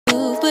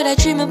would I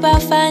dream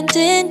about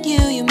finding you?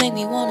 You make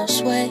me wanna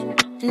sway.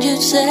 And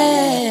you'd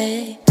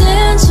say,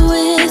 dance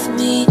with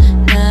me,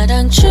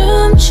 나랑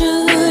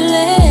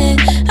춤출래.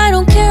 I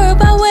don't care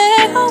about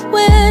where or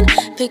when.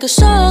 Pick a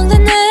song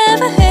that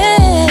never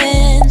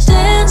ends.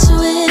 Dance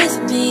with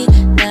me,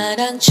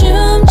 나랑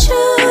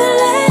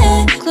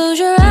춤출래. Close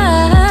your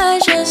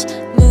eyes, just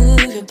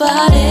move your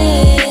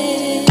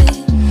body.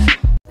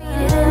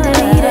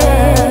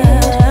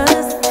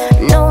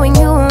 Knowing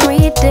you won't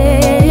read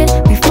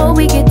it before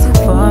we get too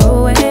far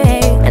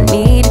away. I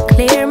need to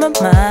clear my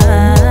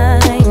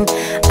mind.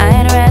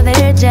 I'd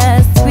rather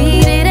just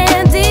tweet it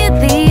and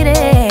delete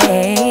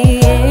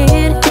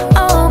it.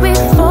 Oh,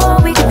 before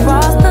we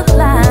cross the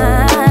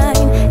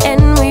line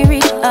and we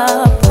reach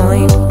a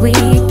point we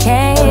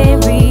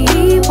can't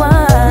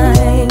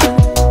rewind.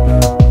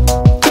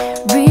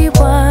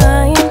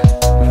 Rewind.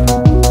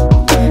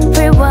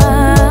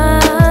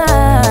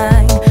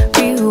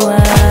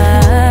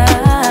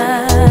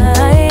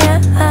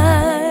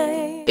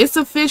 It's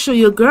official,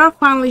 your girl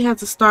finally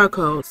has a star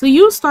code. So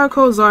use star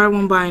code ZARYEE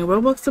when buying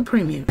Roblox to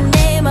Premium.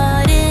 Name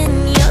out in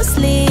your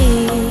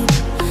sleep.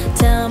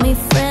 Tell me,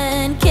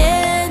 friend,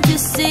 can't you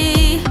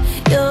see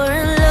you're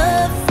in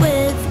love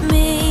with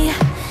me?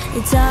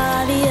 It's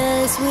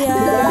obvious we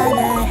are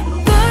that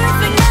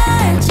perfect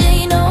match.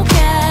 Ain't no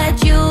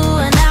catch. You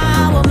and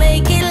I will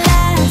make it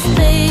last.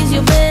 Place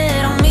your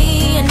bet on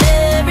me and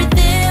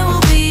everything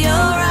will be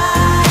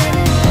alright.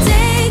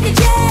 Take a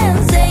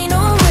chance, ain't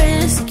no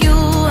risk. You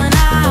and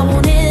I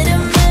won't hit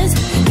and miss.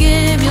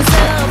 Give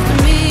yourself to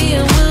me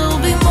and we'll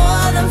be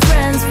more than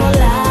friends for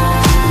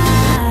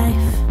life.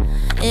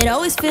 It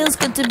always feels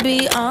good to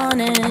be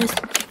honest.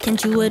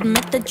 Can't you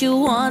admit that you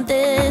want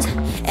this?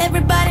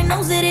 Everybody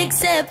knows it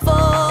except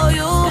for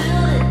you.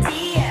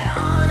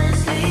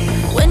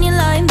 When you're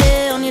lying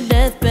there on your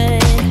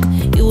deathbed,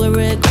 you will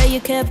regret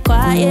you kept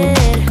quiet.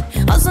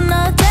 Also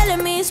not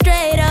telling me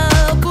straight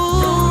up,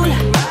 ooh.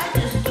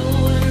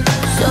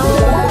 So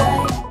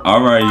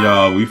Alright,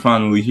 y'all, we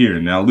finally here.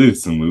 Now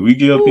listen, when we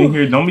get up in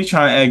here, don't be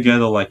trying to act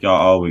ghetto like y'all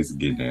always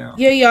get down.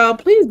 Yeah, y'all,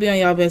 please be on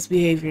y'all best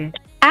behavior.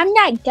 I'm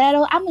not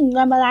ghetto. I'm a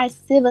normalized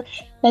civil.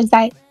 That's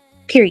like,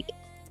 period.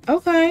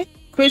 Okay.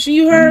 Christian,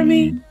 you heard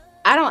me?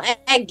 I don't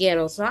act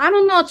ghetto, so I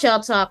don't know what y'all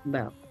talking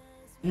about.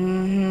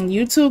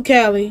 You too,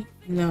 Kali.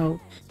 No,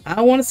 I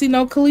don't want to see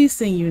no Kali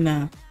in you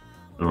now.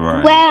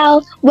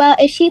 Right. Well,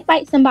 if she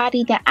fights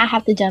somebody, then I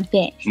have to jump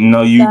in.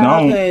 No, you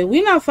don't. Okay,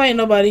 we not fighting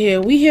nobody here.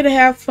 We here to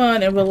have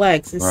fun and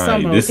relax. It's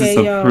summer, this okay, is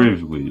a y'all?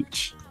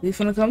 privilege. We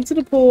finna come to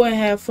the pool and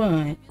have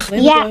fun. Let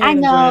me Yeah, go ahead I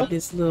and know. grab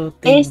this little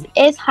thing.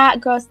 It's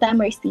hot girl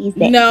summer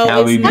season. No,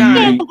 Kali, it's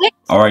not.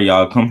 Alright,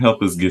 y'all, come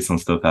help us get some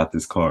stuff out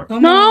this car.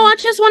 Come No, on. I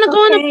just want to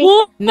go in the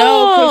pool.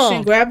 No,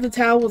 Christian, grab the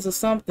towels or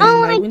something. Oh,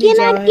 like, we need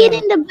can y'all I get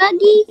help. in the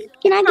buggy?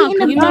 Can I get in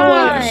the You know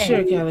what? buggy?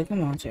 Sure, Kali.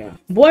 Come on, child.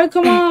 Boy,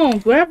 come on.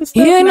 Grab the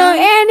stuff You know now.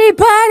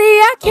 anybody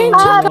I can Oh,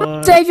 talk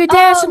Lord. Save your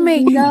dance with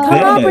me. no.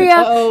 Come on, Bria.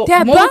 Uh-oh.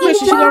 That More body,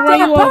 Christian, she gonna run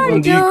you over.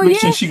 Dude,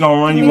 Christian, she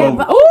gonna run you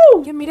over.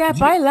 Ooh! Give me that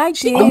bite like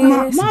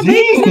this. My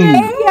baby.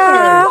 Jeez.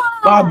 Yeah.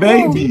 My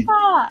baby.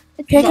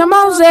 Hey, come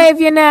on,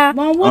 Xavier now.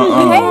 Mom, what is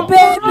Hey, it?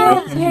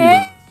 baby.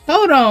 Hey.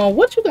 Hold on.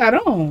 What you got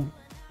on?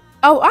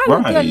 Oh, I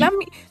look Right. good. Let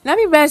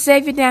me run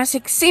Xavier down so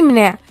you can see me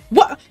now.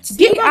 What?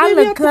 See, my I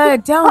baby look out the-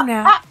 good, don't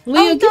I?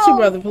 Leah, get your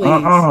brother,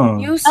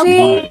 please. You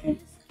see?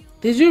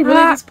 Did you really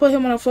just put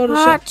him on a photo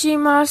shoot? Hachi,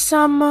 my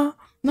summer.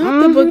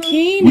 Not the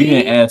bikini. We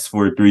didn't ask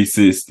for a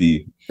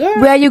 360. Girl.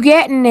 Where you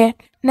getting it?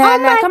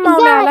 Now, come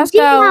on now. Let's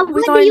go.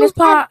 We're going in this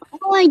park.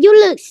 Oh, you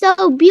look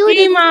so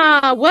beautiful.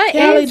 Grandma, what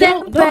Kelly, is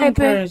that? don't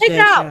encourage Take that,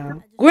 out.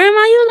 child. Grandma,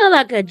 you look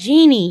like a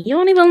genie. You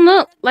don't even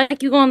look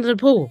like you going to the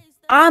pool.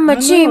 I'm a I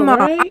know, Chima.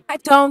 right? I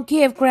don't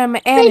give grandma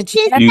energy.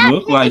 Christian, You stop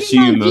look like she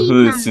putting in the on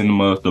hood G-Time.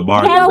 cinema at the You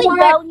bar. know Can we what?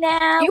 go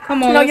now? You Come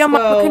know on, your let's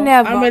mama go. can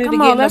never. I'm ready to Come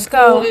get on, in the let's pool.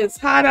 go. It's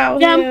hot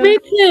out Yeah, here. me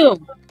too.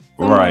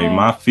 Right, on.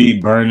 my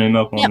feet burning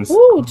up on the.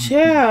 Ooh,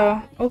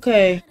 child.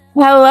 Okay.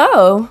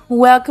 Hello.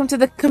 Welcome to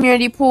the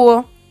community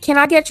pool. Can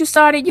I get you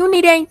started? You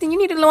need anything? You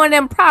need to learn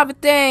them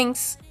private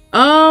things.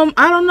 I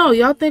don't know.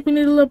 Y'all think we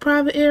need a little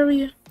private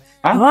area?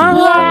 I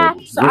Yeah.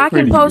 think So We're I can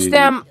pretty post big.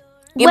 them.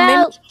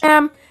 Well-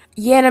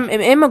 them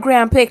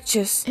immigrant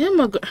pictures.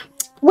 Immigrant.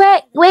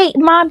 Wait,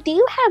 Mom, do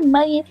you have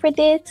money for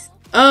this?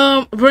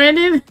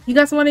 Brandon, you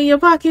got some money in your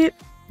pocket?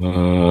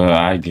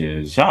 I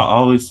guess y'all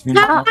always.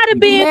 How to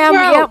be a Ma'am,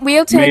 pro. yeah,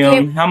 we'll take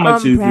Ma'am, it. how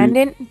much is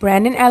it?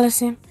 Brandon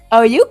Ellison.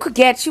 Oh, you could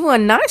get you a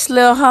nice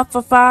little huff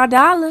for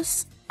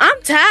 $5.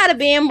 I'm tired of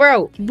being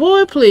broke.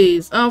 Boy,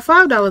 please.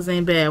 $5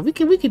 ain't bad. We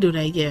can do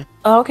that. Yeah.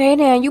 Okay,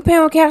 then you pay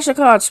on cash or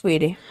card,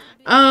 sweetie.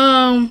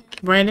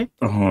 Brandon.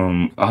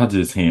 I'll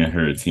just hand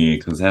her a 10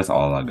 because that's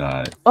all I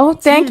got. Oh,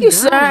 thank you,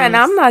 sir. And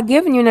 $10. I'm not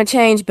giving you no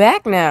change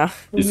back now.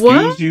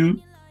 Excuse you.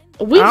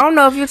 I don't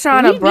know if you're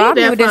trying to bribe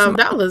me that with this.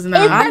 $5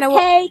 now. I know.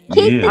 Okay,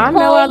 keep Yeah. the I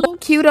know I change. look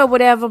cute or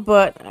whatever,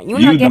 but you're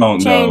You not getting don't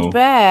change know.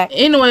 back.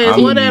 Anyways, I'm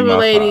gonna whatever, need my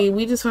lady.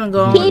 We just want to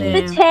go on Keep in.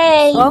 the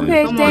change.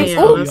 Okay, Come on, thanks.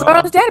 y'all. Oh, Let's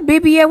girl, is that a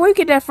BBL? Where you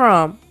get that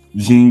from?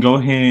 Jean, go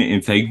ahead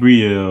and take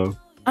Brielle.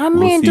 I We'll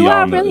mean, see do y'all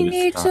I on the really other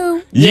need side.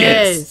 to?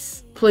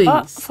 Yes.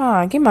 please.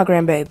 Fine. Get my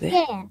grandbaby.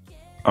 Yeah.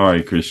 All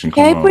right, Christian,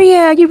 come Hey, on.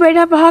 Bria, you ready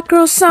to have a hot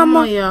girl Come summer?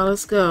 on, y'all.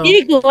 Let's go.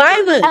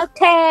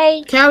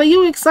 Okay. Callie,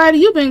 you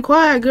excited? You been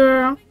quiet,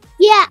 girl.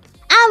 Yeah,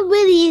 I'm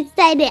really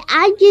excited.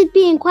 I'm just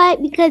being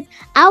quiet because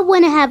I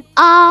want to have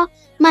all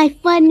my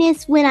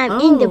funness when I'm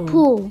in the Oh.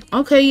 pool.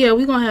 Okay, yeah,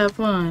 we gonna have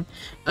fun.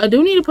 Do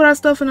we need to put our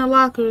stuff in the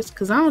lockers?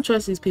 Cause I don't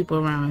trust these people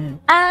around here.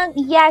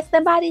 Yeah,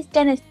 somebody's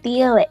gonna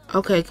steal it.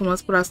 Okay, come on,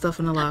 let's put our stuff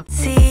in the locker.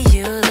 See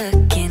you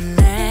looking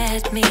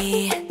at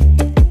me.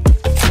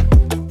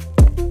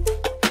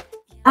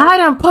 I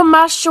done put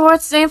my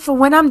shorts in for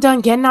when I'm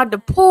done getting out the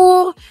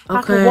pool.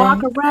 I can Okay.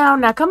 walk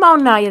around. Now, come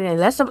on now,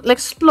 let's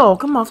explore.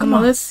 Come on, Come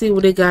on, let's see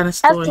what they got in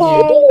store here.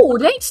 Okay. Ooh,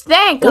 they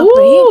stank up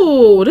in here.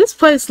 Ooh, this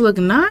place look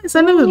nice.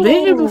 I never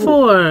been here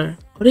before.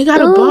 Oh, they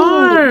got a Ooh.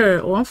 bar.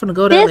 Oh, I'm finna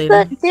go there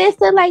later. This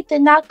look like the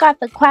knockoff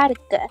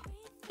Aquatica.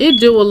 It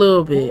do a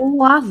little bit.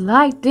 Ooh, I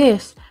like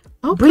this.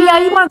 Okay.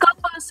 Bria, you want to go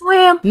for a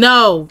swim?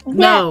 No,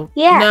 no,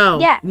 yeah, no,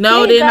 yeah.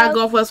 no. Here you They're not go.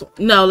 going for us.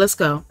 No, let's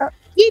go.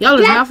 Y'all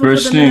is not for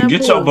Christian,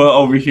 get your butt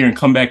over here and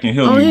come back and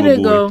help Oh, me, here little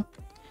they boy. go.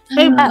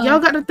 Hey, y'all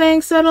got the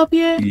thing set up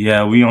yet?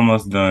 Yeah, we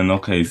almost done.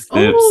 Okay,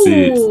 step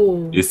 6.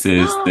 Ooh. It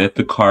says set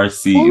the car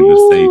seat in the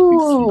safety Ooh.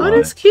 Oh, slot.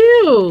 that's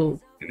cute.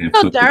 And then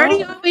So put the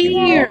dirty car over in the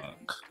here.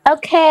 lock.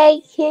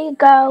 Okay, here you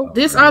go.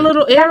 This our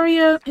little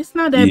area. It's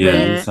not that Yeah,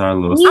 bad. it's our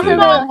little You I'm can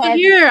setup. go over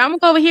here. I'm gonna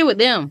go over here with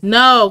them.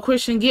 No,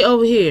 Christian, get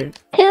over here.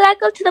 Can I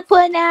go to the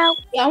pool now?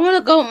 Yeah, I want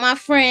to go with my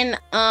friend,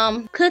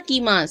 Cookie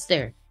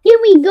Monster. Here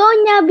we go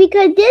now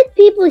because there's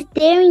people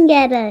staring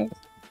at us.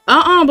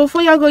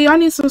 Before y'all go, y'all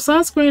need some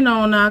sunscreen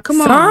on now.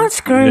 Come on.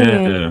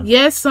 Sunscreen. Yeah.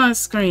 Yes,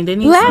 sunscreen. They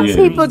need Black sunscreen.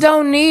 people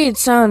don't need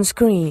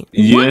sunscreen.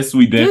 Yes,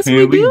 we Yes, we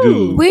definitely do.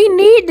 do. We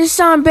need the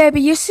sun,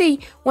 baby. You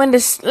see, when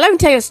let me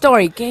tell you a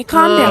story. Okay?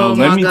 Calm Oh, down.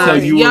 Let my me God. tell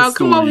you Y'all a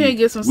come over story. here and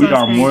get some We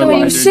are sunscreen. more So you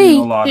lighter see,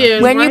 than a lot of Here,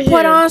 people. When you right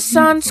put here. on Grab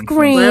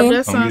sunscreen,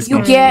 that Come get sunscreen. some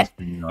you get.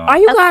 sunscreen, y'all. Are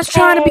you guys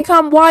trying to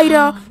become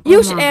whiter? You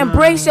Oh should my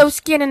embrace gosh. your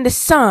skin in the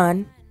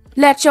sun.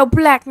 Let your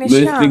blackness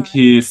Listen, shine.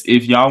 kids,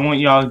 if y'all want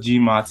y'all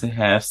Gma to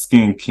have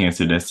skin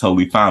cancer, that's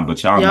totally fine,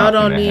 but y'all Y'all not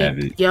don't gonna have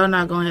need. it. Y'all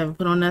not gonna have it.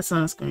 Put on that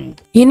sunscreen.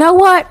 You know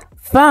what?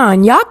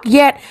 Fine. Y'all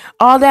get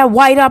all that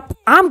white up.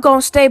 I'm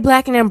gonna stay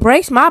black and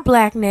embrace my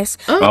blackness.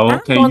 Oh,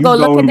 okay, I'm you gonna go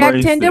look at that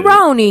embrace it.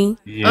 tenderoni.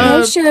 Yeah.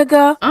 Hey,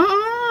 sugar.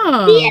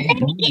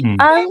 Mm.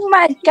 Oh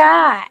my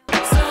God.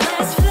 So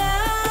let's fly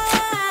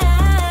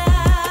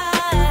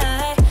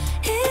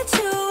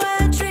into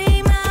a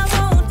dream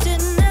I won't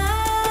deny.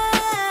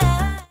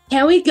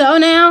 Can we go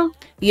now?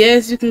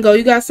 Yes, you can go.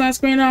 You got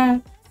sunscreen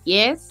on?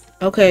 Yes.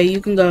 Okay, you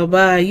can go.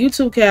 Bye. You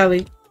too,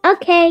 Callie.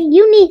 Okay,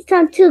 you need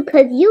some too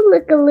because you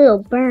look a little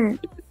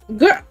burnt.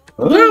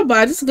 Girl,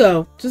 bye. Just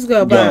go. Just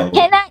go. Bye.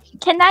 Go.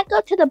 Can I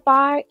go to the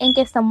bar and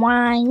get some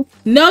wine?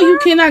 No, you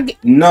cannot.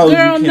 No,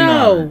 Girl, you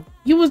no. cannot.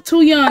 You was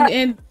too young,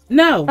 and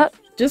no.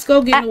 Just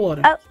go get in the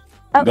water.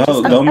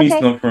 Go meet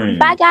some friends.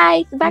 Bye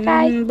guys. Bye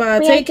guys. Bye.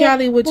 Take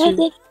Callie with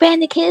you.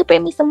 Brandon, can you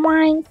bring me some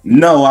wine?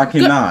 No, I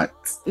cannot.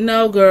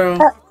 No, girl.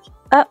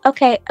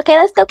 Okay. Okay,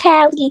 let's go,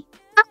 Callie.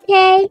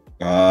 Okay.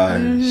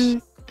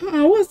 Gosh.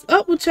 What's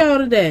up with y'all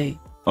today?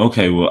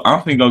 Okay, well, I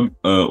think I'll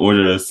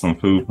order us some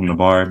food from the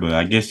bar, but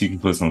I guess you can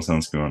put some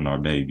sunscreen on our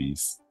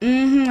babies.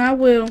 I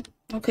will.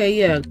 Okay,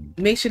 yeah.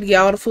 Make sure to get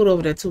all the food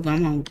over there too.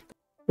 I'm hungry.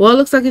 Well, it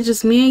looks like it's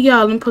just me and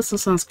y'all. Let me put some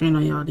sunscreen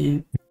on y'all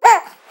then.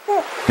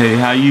 Hey,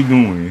 how you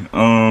doing?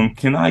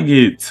 Can I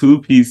get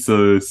 2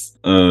 pizzas,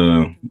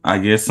 I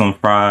guess some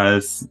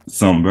fries,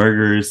 some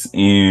burgers,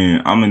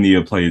 and I'm gonna need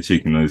a plate of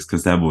chicken nuggets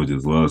because that boy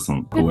just loves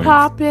some pork.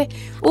 Pop it.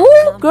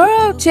 Ooh,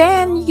 girl,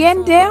 Jan, you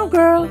getting down,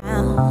 girl.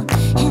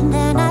 And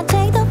then I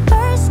take the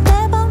first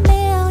step a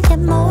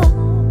million more.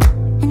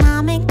 And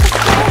I make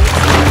mistakes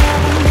I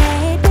never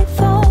made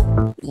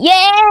before.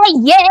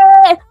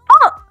 Yeah.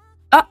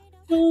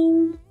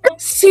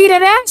 See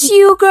that's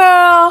you,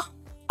 girl.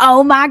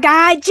 Oh my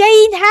God,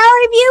 Jane,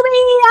 how have you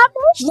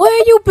been?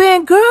 Where you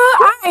been, girl?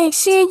 I ain't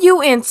seen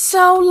you in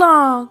so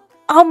long.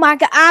 Oh my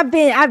God, I've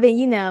been, I've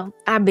been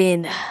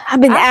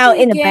out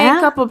and gained a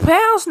couple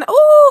pounds now.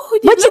 Ooh,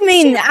 What you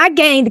mean? I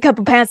gained a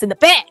couple pounds in the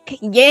back.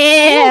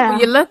 Yeah.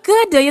 You look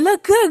good, though. You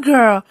look good,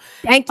 girl.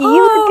 Thank you.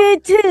 You look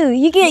good too.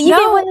 You get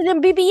one of them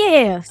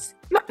BBLs.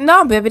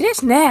 No, baby,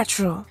 that's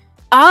natural.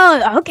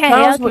 Oh, okay.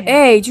 Comes with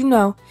age, you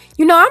know.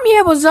 I'm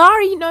here with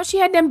Zaryee. She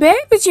had them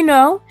babies,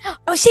 Oh,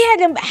 she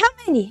had them. How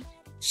many?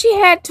 She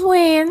had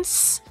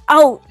twins.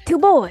 Oh, 2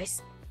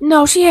 boys.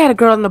 No, she had a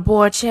girl and a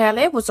boy, child.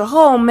 It was a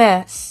whole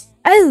mess.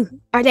 Oh,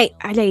 are they,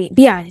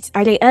 be honest,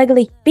 are they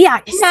ugly? Be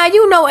honest.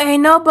 Now,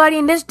 ain't nobody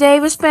in this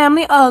Davis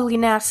family ugly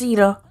now,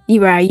 Cedar.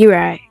 You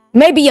right.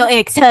 Maybe your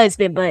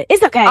ex-husband, but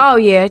it's okay. Oh,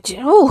 yeah.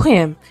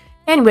 Him.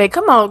 Anyway,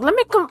 come on. Let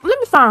me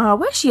find her.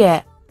 Where's she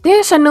at?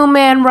 There's a new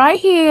man right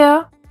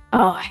here.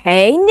 Oh,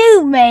 hey,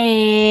 new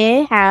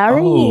man. How are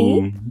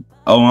you?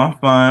 Oh, I'm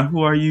fine.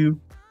 Who are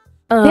you?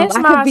 That's I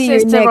my could be your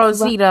sister, next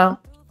Rosita.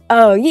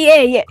 Oh,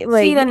 yeah.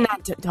 Wait, Cedar,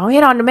 don't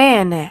hit on the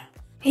man now.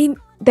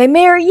 they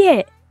married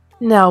yet?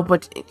 No,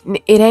 but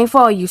it ain't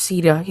for you,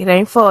 Cedar. It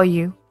ain't for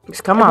you.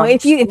 Come on.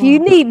 If you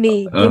need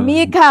me, give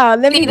me a call.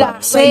 Let me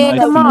say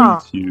come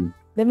on.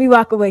 Let me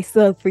walk away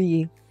slug for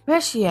you.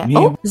 Where's she at?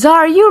 Oh,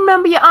 Zaryee, you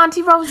remember your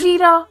Auntie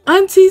Rosetta?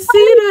 Auntie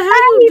Cedar,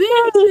 how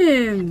you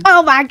been?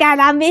 Oh my God,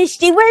 I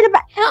missed you. Where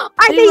the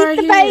are these right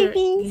the here.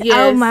 babies? Yes.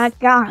 Oh my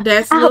God.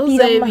 That's little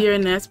Xavier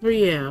and that's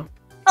Brielle.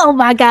 Oh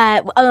my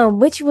God.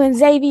 Which one,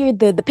 Xavier?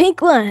 The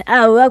pink one.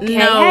 Oh, okay.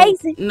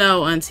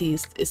 No, Auntie,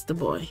 it's the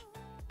boy.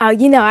 Oh,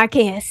 you know I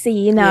can't see.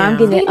 You know I'm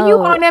getting old. You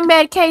on that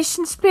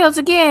medication spills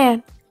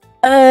again?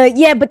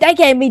 Yeah, but they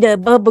gave me the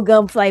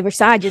bubblegum flavor,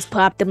 so I just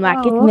popped them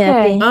like it's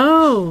nothing.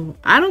 Oh,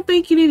 I don't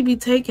think you need to be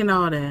taking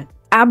all that.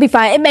 I'll be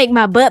fine. It make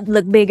my butt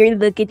look bigger.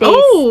 Look at this.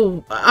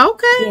 Oh,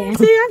 okay.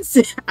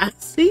 Yeah. I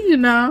see you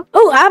now.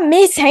 Oh, I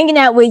miss hanging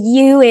out with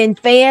you and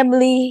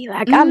family.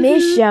 Like I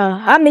miss y'all.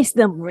 I miss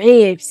them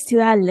ribs too.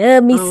 I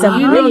love me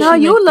some ribs. You know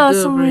you love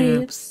some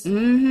ribs.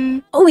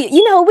 Oh,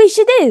 you know what we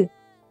should do?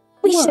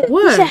 We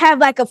should have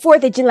like a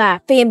 4th of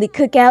July family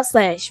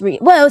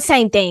cookout /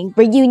 same thing,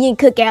 reunion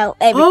cookout,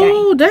 everything.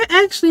 Oh, that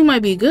actually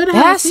might be good.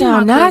 That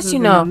sounds nice, you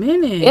know.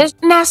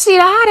 Now see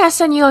how that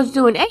son yours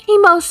doing? Ain't he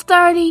most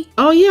 30?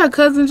 Oh yeah,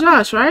 cousin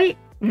Josh, right?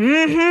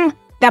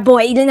 That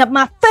boy eating up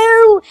my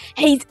food.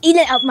 He's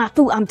eating up my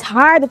food. I'm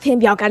tired of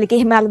him. Y'all gotta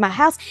get him out of my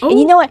house. And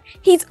you know what?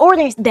 He's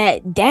ordering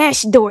that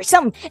Dash door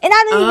something, and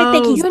I don't even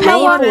think he's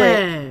paying for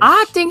it.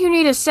 I think you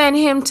need to send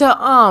him to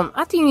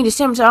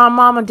our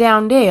mama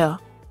down there.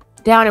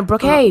 Down in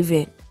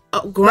Brookhaven.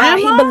 Grandma?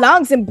 He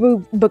belongs in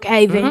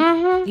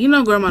Brookhaven. You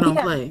know Grandma don't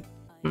play.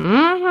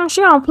 She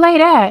don't play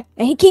that.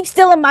 And he keeps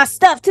stealing my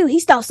stuff too. He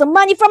stole some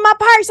money from my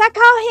purse. I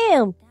call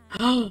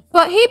him.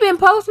 But he been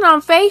posting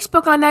on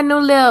Facebook on that new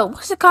little,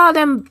 what's it called,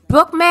 them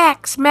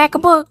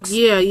MacBooks?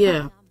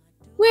 Yeah.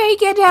 Where he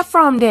get that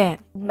from then?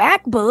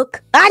 MacBook?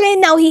 I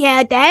didn't know he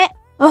had that.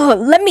 Oh,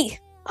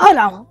 hold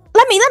on.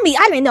 Let me,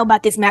 I didn't know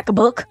about this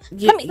MacBook.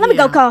 Let me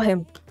go call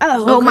him.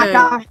 Oh my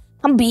God.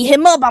 I'm beat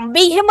him up.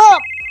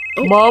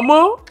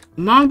 Mama?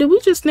 Mom, did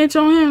we just snitch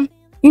on him?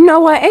 You know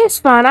what? It's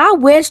fine. I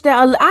wish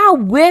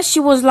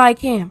you was like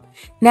him.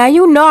 Now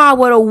you know I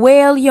would have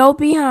wailed your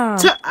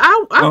behind.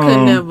 I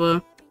could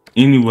never.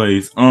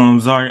 Anyways,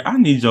 Zaryee, I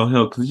need your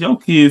help because your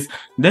kids,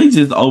 they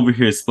just over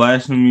here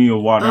splashing me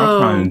with water. I'm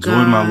trying to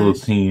enjoy my little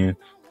tan.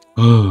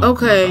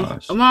 Okay.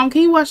 Mom,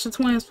 can you watch the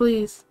twins,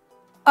 please?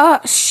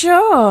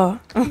 Sure.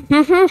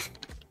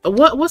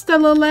 What's that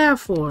little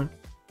laugh for?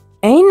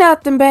 Ain't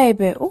nothing,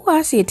 baby. Oh,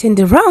 I see a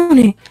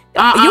tenderoni.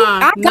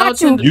 I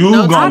got you. You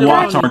gonna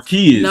watch our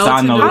kids?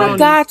 I know that. I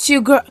got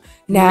you, girl.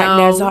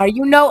 Now, Zaryee,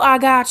 you know I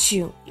got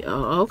you.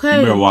 Okay.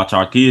 You better watch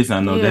our kids.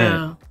 I know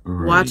that.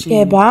 Watching.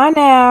 Yeah, bye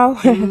now.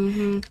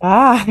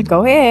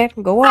 Go ahead.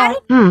 Go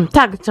on.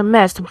 Talking to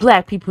mess to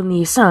black people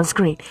need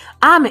sunscreen.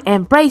 I'ma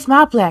embrace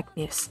my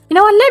blackness. You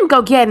know what? Let me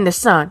go get in the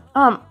sun.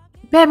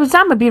 Babies,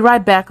 I'ma be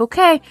right back,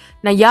 okay?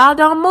 Now, y'all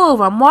don't move.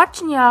 I'm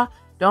watching y'all.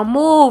 Don't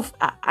move.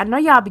 I know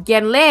y'all be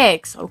getting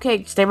legs.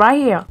 Okay, stay right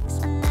here.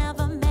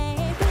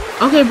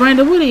 Okay,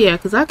 Brandon, where they at?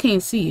 Because I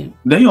can't see him.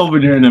 They over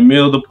there in the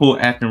middle of the pool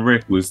acting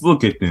reckless.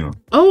 Look at them.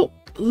 Oh,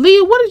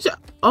 Leah, what did you...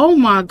 Oh,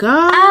 my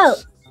God. Oh,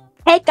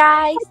 hey,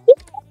 guys.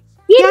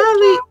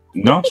 Kali.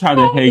 Don't try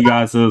to hey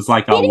guys us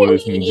like I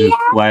was and just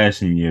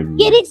flashing me everywhere.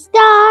 Get it,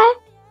 Star.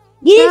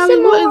 Get Kali,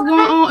 some what is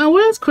going on? And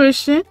where's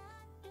Christian?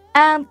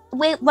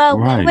 We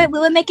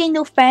were making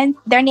new friends.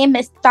 Their name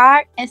is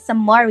Star and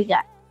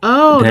Samoria.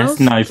 Oh, that's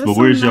nice. But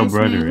where's your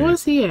brother?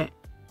 Where's he at?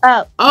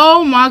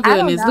 Oh my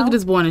goodness! Look at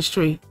this boy in this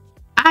tree.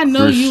 I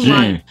know you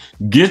right.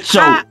 Get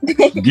your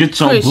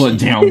butt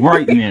down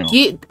right now.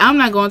 I'm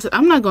not going to.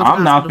 I'm not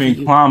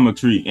finna climb a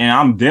tree, and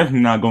I'm definitely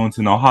not going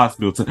to no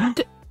hospital.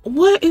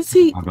 What is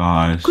he? Oh my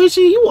gosh,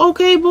 Christian, you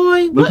okay,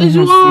 boy? What is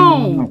you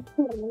on?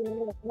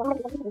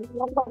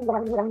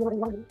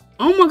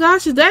 Oh my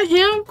gosh, is that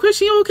him?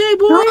 Christian, you okay,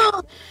 boy?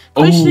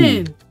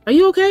 Christian, are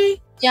you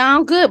okay? Yeah,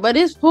 I'm good, but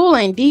this pool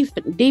ain't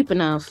deep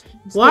enough.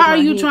 Why are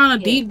you trying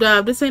to deep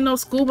dive? This ain't no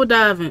scuba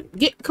diving.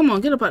 Come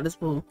on, get up out this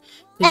pool.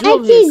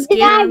 Auntie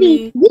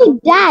Zaryee, you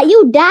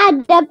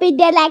died up in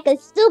there like a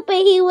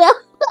superhero.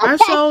 I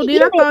sure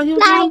did. I thought he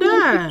was gonna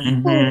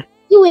die.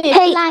 You went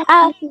hey,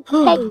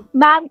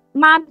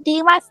 mom, do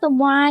you want some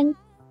wine?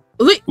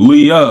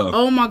 Leah.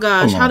 Oh my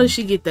gosh, how did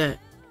she get that?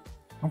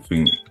 I'm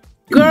feeling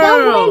girl.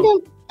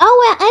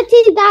 Oh well,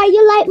 Auntie Zaryee,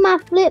 you like my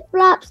flip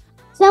flops?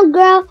 Some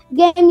girl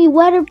gave me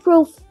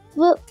waterproof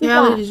flip flops.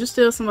 Kali, did you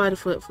steal somebody's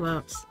flip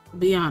flops?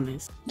 Be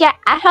honest. Yeah,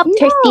 I helped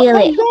her steal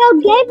it. Girl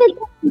gave it.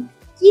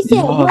 She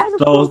said, oh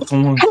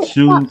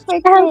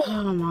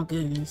my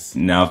goodness.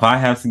 Now, if I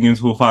have to get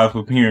into a fight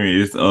for parent,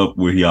 it's up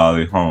with y'all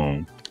at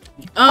home.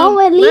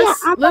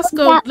 Let's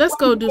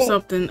go do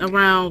something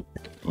around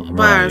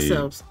by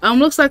ourselves.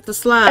 Looks like the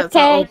slides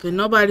are open.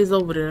 Nobody's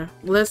over there.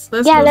 Let's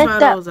try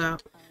those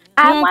out.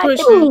 Come on,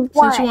 Christian,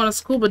 since you want to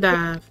scuba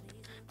dive.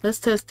 Let's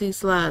test these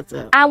slides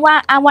out. I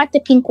want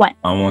the pink one.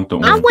 I want the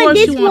one. I want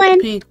this one.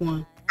 The pink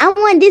one. I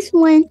want this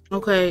one.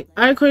 Okay.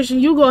 All right, Christian,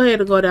 you go ahead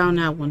and go down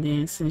that one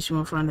then, since you're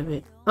in front of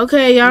it.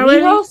 Okay, y'all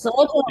ready?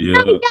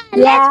 Yeah.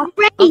 Let's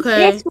race.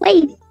 Okay. Let's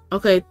wait.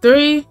 Okay,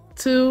 3,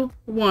 2,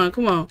 1.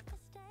 Come on.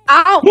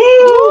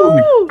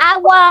 Oh, I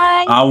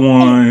won. I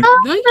won. No,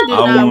 you did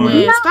not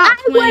win. Stop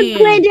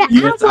playing.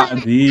 Yes, I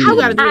did. You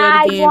gotta do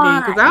that again, then,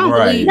 because I don't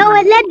believe No,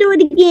 you. let's do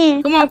it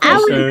again. Come on, Okay.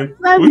 Christian.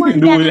 We can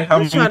do it how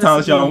many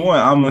times y'all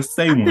want. I'm gonna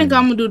stay I one. think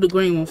I'm gonna do the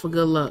green one for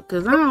good luck,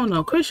 because I don't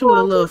know. Christian was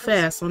a little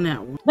fast on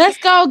that one. let's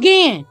go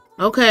again.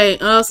 Okay,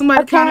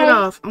 somebody count it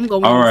off. I'm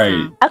gonna win All this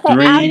right. time.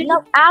 Three.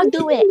 I'll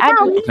do it.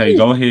 Okay,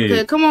 go Okay,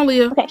 ahead. come on,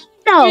 Leah. Okay.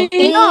 No,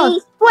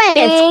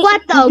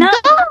 cuatro, No.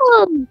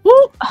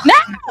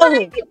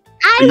 go.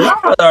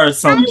 Y'all are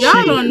some Y'all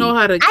shit. don't know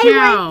how to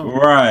count.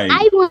 Right.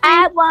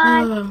 I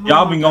won.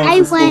 Y'all been going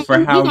to school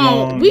for how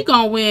long? We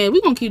gonna win.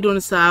 We gonna keep doing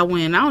this till I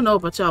win. I don't know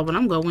about y'all, but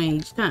I'm gonna win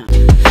each time.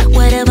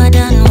 What have I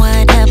done?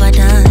 What have I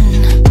done?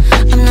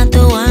 I'm not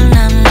the one,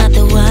 I'm not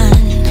the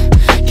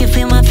one. You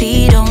feel my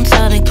feet on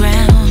solid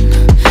ground.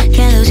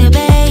 Can't lose you,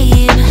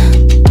 babe.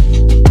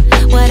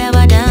 What have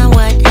I done?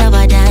 What have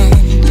I done?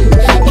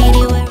 Need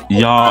you where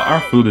Y'all,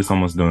 our food is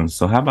almost done.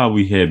 So how about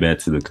we head back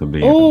to the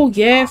cabana? Oh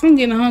yes, I'm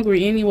getting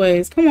hungry.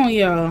 Anyways, come on,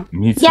 y'all.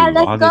 Me too. Yeah,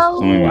 let's All this go.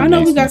 swimming I know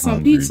we makes got me some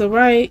hungry. pizza,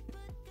 right?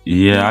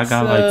 Yeah, I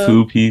got like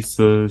 2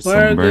 pizzas,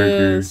 some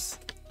burgers.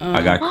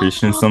 I got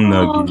Christian some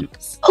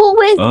nuggets.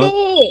 Who is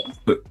this?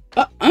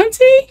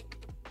 Auntie.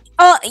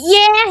 Oh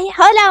yeah,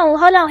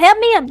 hold on, help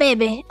me up,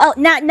 baby. Oh,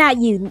 not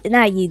you,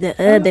 the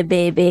other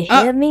baby.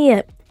 Help me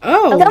up.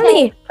 Oh, Come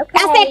here.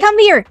 I said, come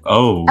here.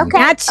 Oh.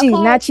 Okay,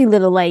 not you,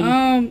 little lady.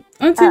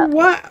 Auntie,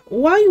 why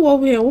you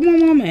over here? Where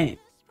my mom at?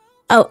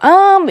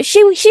 Oh,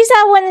 she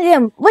saw one of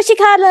them. What she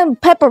call them?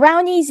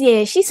 Pepperonis?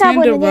 Yeah, she saw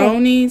one of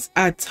them. Tenderonis.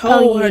 I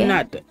told her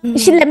not to.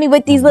 She let me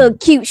with these little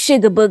cute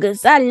sugar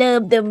boogers. I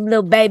love them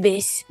little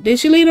babies. Did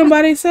she leave them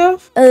by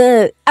themselves?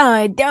 Yeah.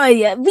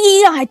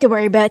 We don't have to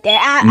worry about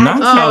that. Not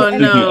Oh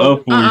no. up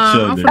for each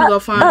I'm other. finna go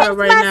find her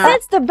right my now.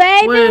 sister,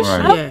 baby. Where is she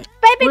Right. at?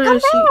 Baby, Where come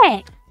is she?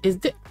 back. Is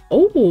that?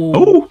 Oh.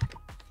 Oh.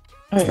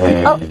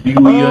 Leah,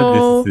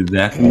 this is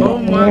exactly Oh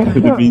my what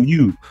could have been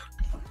you.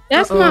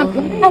 That's my Oh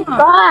grandma.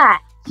 God.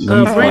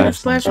 Bring a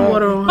splash of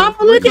water on her. Mama,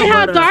 look at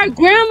how dark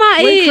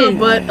grandma Wake her is.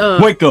 butt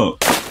up. Wake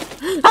up.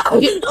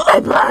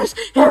 It burns.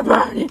 It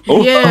burns.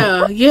 Oh.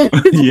 Yeah.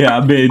 Yeah, I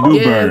bet it do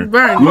Yeah, burn. it's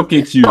burning. Look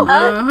at you.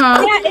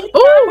 Uh-huh.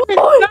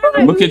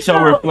 Look at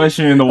your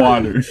reflection in the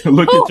water.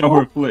 Look at your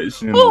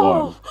reflection in the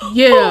water.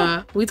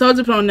 Yeah. We told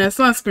you to put on that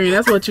sunscreen.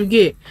 That's what you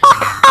get.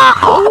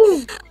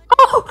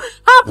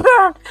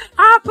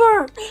 I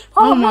burn.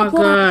 Oh my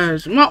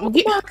gosh. Mom,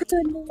 get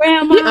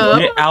Grandma, up.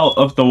 Get out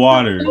of the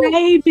water.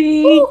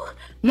 baby.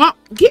 Mom,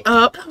 get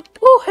up.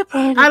 Oh, it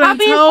burns. I done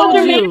told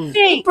you.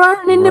 It's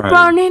burning. It's Right.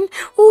 burning.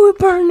 Oh, it's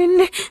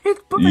burning.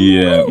 It's burning.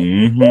 Yeah.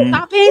 Mm-hmm.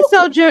 Stop being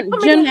so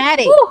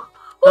dramatic.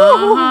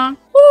 Uh-huh.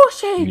 Oh,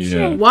 shame, Yeah.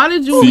 shame. Why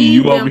did you See, leave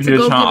you them over to here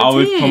go trying to get a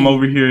always 10? come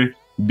over here,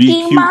 be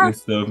cute Gima. and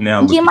stuff.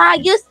 Now, look Gima,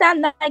 at you. you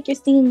sound like you're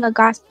singing a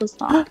gospel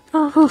song.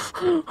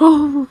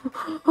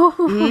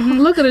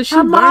 Look at her. She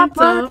I'm burnt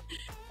burnt. up.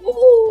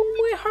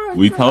 Oh, it hurts.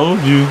 We told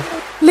you.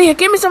 Leah,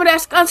 give me some of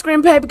that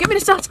sunscreen, baby. Give me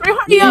the sunscreen.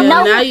 Hurry Yeah, up.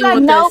 now you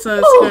want that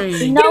sunscreen.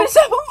 Give me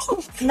some.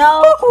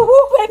 No.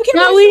 Baby, give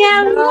No, me we some.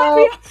 have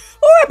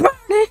Oh, it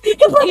burning. It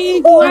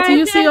burning. Auntie,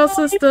 you see your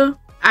sister?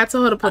 I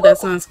told her to put that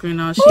sunscreen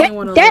on. She didn't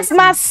want to That's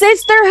my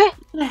sister.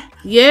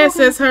 Yes,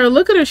 it's her.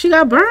 Look at her. She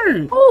got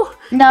burned.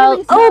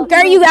 No. Oh,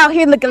 girl, you out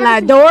here looking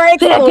like Dory.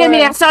 Leah, give me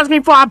that sunscreen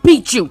before I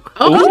beat you.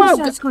 Oh, Give me oh,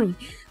 that sunscreen.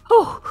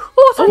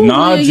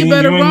 Nah, Leah, Gene, you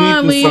better you run,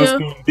 ain't need the Leah.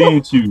 sunscreen,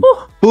 didn't you?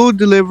 Food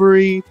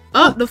delivery.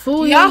 Oh, the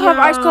food. Y'all have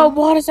ice cold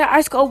water? Is that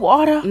ice cold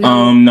water?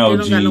 No, No, they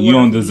don't got Gene, no you water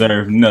don't for me.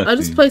 deserve nothing. Oh,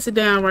 just place it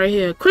down right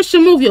here.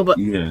 Christian, move your butt.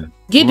 Yeah.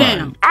 Get Right.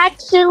 down.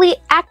 Actually,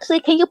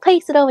 can you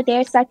place it over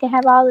there so I can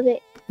have all of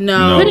it?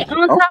 No. Put it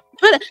on top.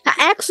 Put it.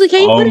 Actually,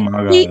 can you Oh put it? my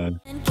God.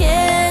 And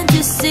can't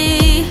you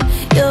see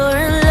you're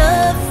in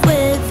love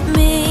with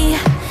me?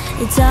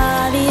 It's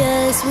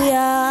obvious we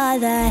are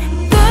that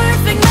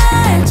perfect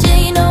match.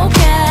 Ain't no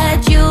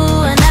catch. You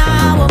and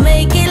I will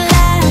make it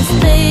last.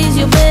 Place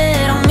your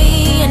bet on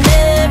me and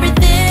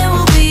everything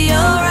will be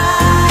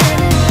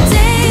alright.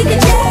 Take a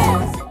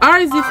chance.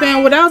 Alright,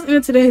 ZeeFam, well, that was the end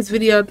of today's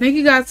video. Thank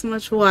you guys so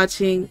much for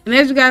watching. And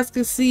as you guys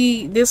can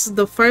see, this is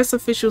the first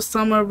official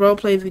summer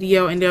roleplay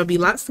video, and there'll be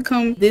lots to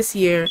come this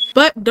year.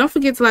 But don't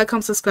forget to like,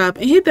 comment, subscribe,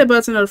 and hit that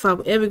bell to notify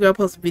when every girl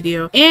posts a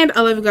video. And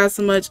I love you guys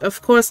so much.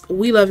 Of course,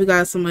 we love you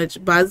guys so much.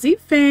 Bye,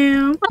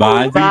 ZeeFam.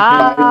 Bye.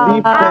 Everybody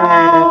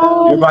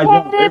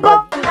jump.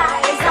 Everybody.